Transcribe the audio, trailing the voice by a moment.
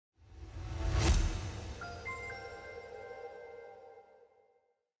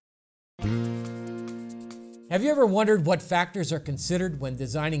Have you ever wondered what factors are considered when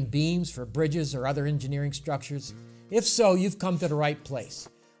designing beams for bridges or other engineering structures? If so, you've come to the right place.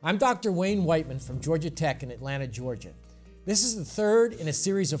 I'm Dr. Wayne Whiteman from Georgia Tech in Atlanta, Georgia. This is the third in a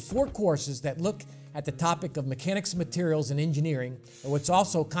series of 4 courses that look at the topic of mechanics of materials and engineering, or what's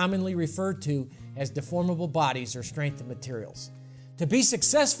also commonly referred to as deformable bodies or strength of materials. To be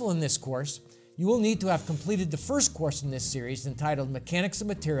successful in this course, you will need to have completed the first course in this series entitled Mechanics of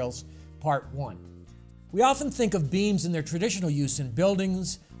Materials, Part 1. We often think of beams in their traditional use in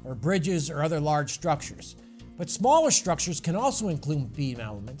buildings or bridges or other large structures. But smaller structures can also include beam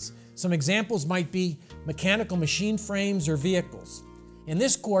elements. Some examples might be mechanical machine frames or vehicles. In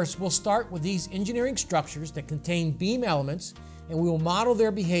this course, we'll start with these engineering structures that contain beam elements, and we will model their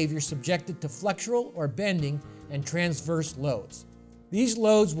behavior subjected to flexural or bending and transverse loads. These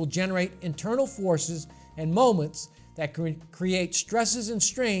loads will generate internal forces and moments that create stresses and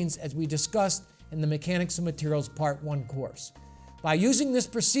strains, as we discussed in the Mechanics of Materials Part 1 course. By using this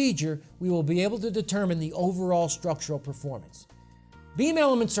procedure, we will be able to determine the overall structural performance. Beam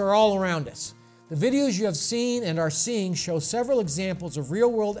elements are all around us. The videos you have seen and are seeing show several examples of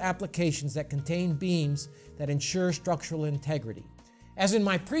real-world applications that contain beams that ensure structural integrity. As in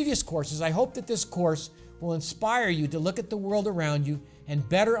my previous courses, I hope that this course will inspire you to look at the world around you and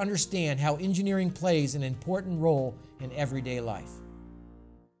better understand how engineering plays an important role in everyday life.